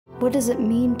What does it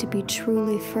mean to be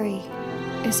truly free?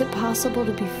 Is it possible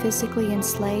to be physically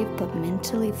enslaved but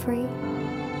mentally free?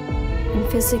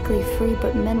 And physically free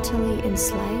but mentally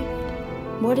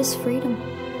enslaved? What is freedom?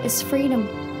 Is freedom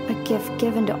a gift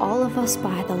given to all of us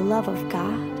by the love of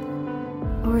God?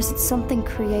 Or is it something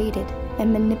created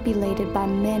and manipulated by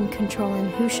men controlling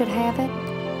who should have it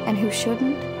and who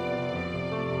shouldn't?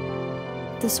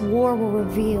 This war will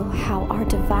reveal how our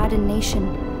divided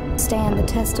nation stand the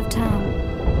test of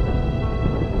time.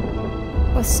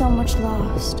 With so much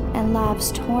lost and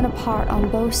lives torn apart on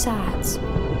both sides,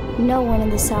 no one in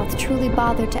the South truly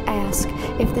bothered to ask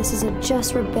if this is a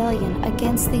just rebellion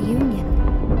against the Union.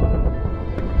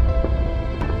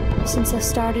 Since I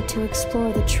started to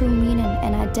explore the true meaning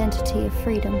and identity of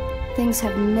freedom, things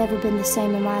have never been the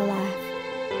same in my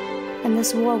life. And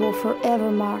this war will forever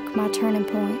mark my turning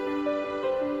point.